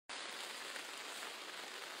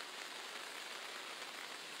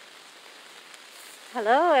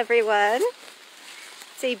Hello everyone.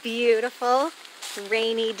 It's a beautiful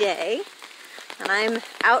rainy day and I'm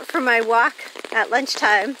out for my walk at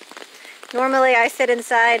lunchtime. Normally I sit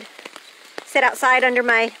outside under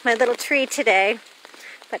my little tree today,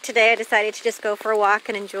 but today I decided to just go for a walk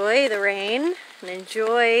and enjoy the rain and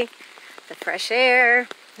enjoy the fresh air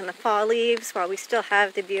and the fall leaves while we still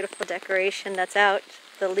have the beautiful decoration that's out,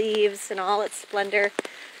 the leaves in all its splendor.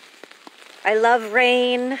 I love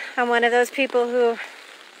rain. I'm one of those people who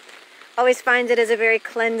always finds it as a very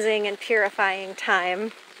cleansing and purifying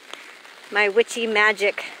time. My witchy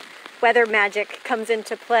magic, weather magic comes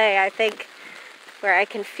into play, I think, where I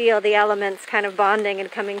can feel the elements kind of bonding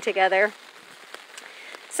and coming together.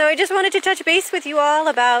 So I just wanted to touch base with you all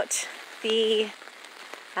about the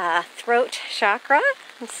throat chakra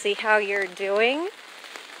and see how you're doing.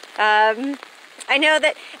 I know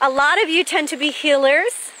that a lot of you tend to be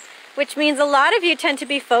healers, which means a lot of you tend to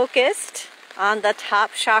be focused on the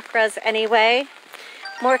top chakras anyway,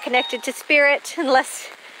 more connected to spirit and less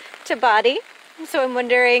to body. So I'm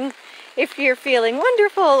wondering if you're feeling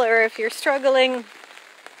wonderful or if you're struggling.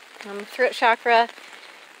 Throat chakra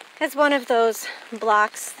is one of those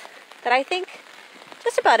blocks that I think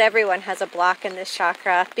just about everyone has a block in this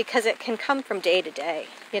chakra because it can come from day to day.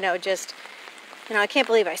 I can't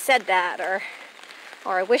believe I said that, or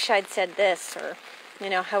I wish I'd said this, or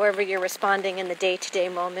however you're responding in the day-to-day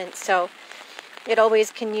moment. So it always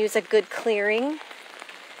can use a good clearing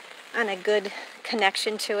and a good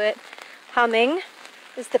connection to it. Humming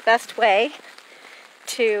is the best way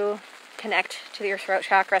to connect to your throat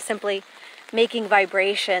chakra, simply making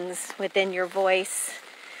vibrations within your voice.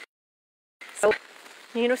 So,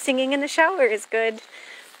 singing in the shower is good,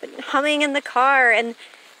 but humming in the car. And,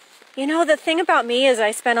 the thing about me is I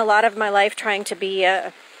spent a lot of my life trying to be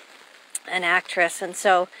an actress, and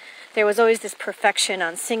so there was always this perfection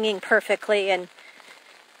on singing perfectly and,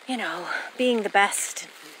 being the best.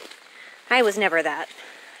 I was never that.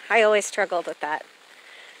 I always struggled with that.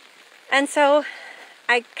 And so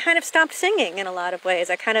I kind of stopped singing in a lot of ways.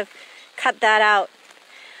 I kind of cut that out.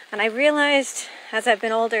 And I realized as I've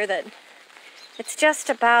been older that it's just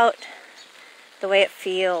about the way it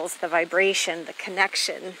feels, the vibration, the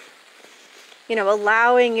connection.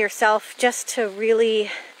 Allowing yourself just to really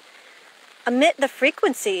emit the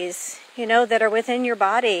frequencies, that are within your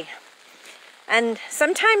body. And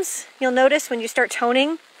sometimes you'll notice when you start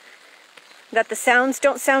toning that the sounds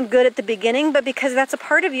don't sound good at the beginning, but because that's a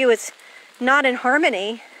part of you is not in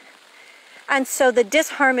harmony. And so the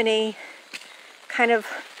disharmony kind of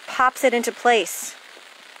pops it into place.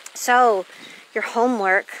 So your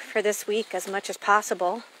homework for this week, as much as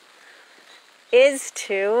possible, is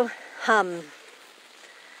to hum.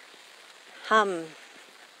 Hum.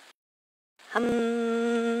 Hum.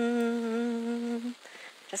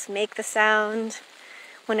 Just make the sound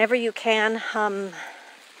whenever you can. Hum.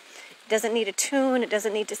 It doesn't need a tune, it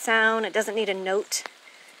doesn't need to sound, it doesn't need a note.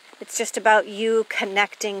 It's just about you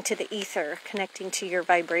connecting to the ether, connecting to your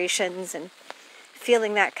vibrations and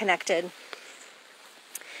feeling that connected.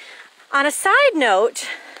 On a side note,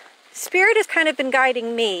 Spirit has kind of been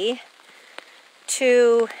guiding me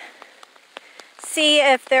to see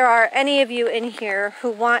if there are any of you in here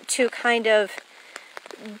who want to kind of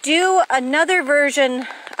do another version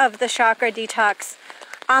of the chakra detox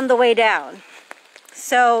on the way down.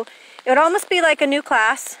 So it would almost be like a new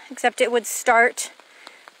class, except it would start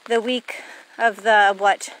the week of the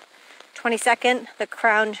 22nd, the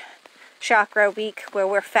crown chakra week, where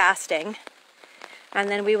we're fasting, and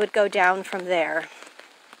then we would go down from there.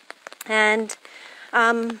 And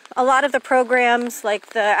a lot of the programs,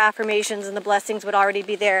 like the affirmations and the blessings, would already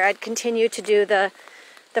be there. I'd continue to do the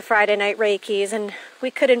Friday night Reikis, and we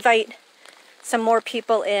could invite some more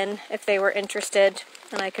people in if they were interested,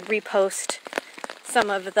 and I could repost some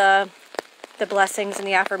of the blessings and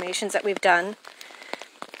the affirmations that we've done.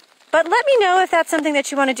 But let me know if that's something that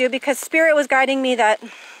you want to do, because Spirit was guiding me that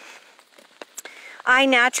I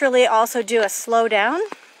naturally also do a slow down,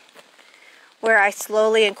 where I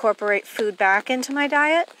slowly incorporate food back into my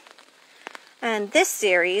diet. And this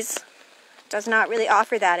series does not really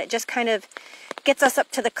offer that. It just kind of gets us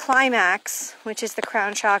up to the climax, which is the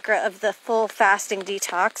crown chakra of the full fasting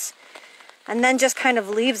detox, and then just kind of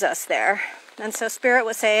leaves us there. And so Spirit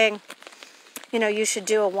was saying, you should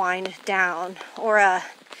do a wind down, or a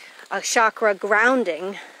chakra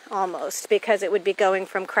grounding almost, because it would be going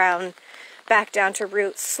from crown back down to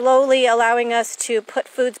root, slowly allowing us to put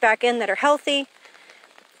foods back in that are healthy,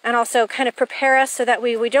 and also kind of prepare us so that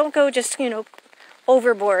we don't go just,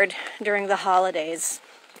 overboard during the holidays.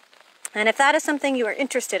 And if that is something you are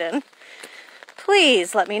interested in,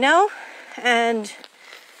 please let me know, and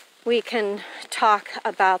we can talk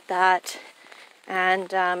about that and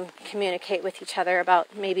communicate with each other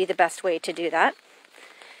about maybe the best way to do that.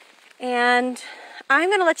 And I'm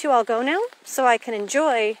going to let you all go now so I can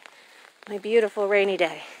enjoy my beautiful rainy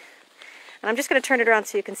day. And I'm just going to turn it around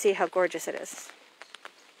so you can see how gorgeous it is.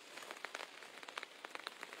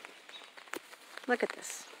 Look at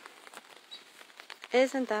this.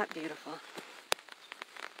 Isn't that beautiful?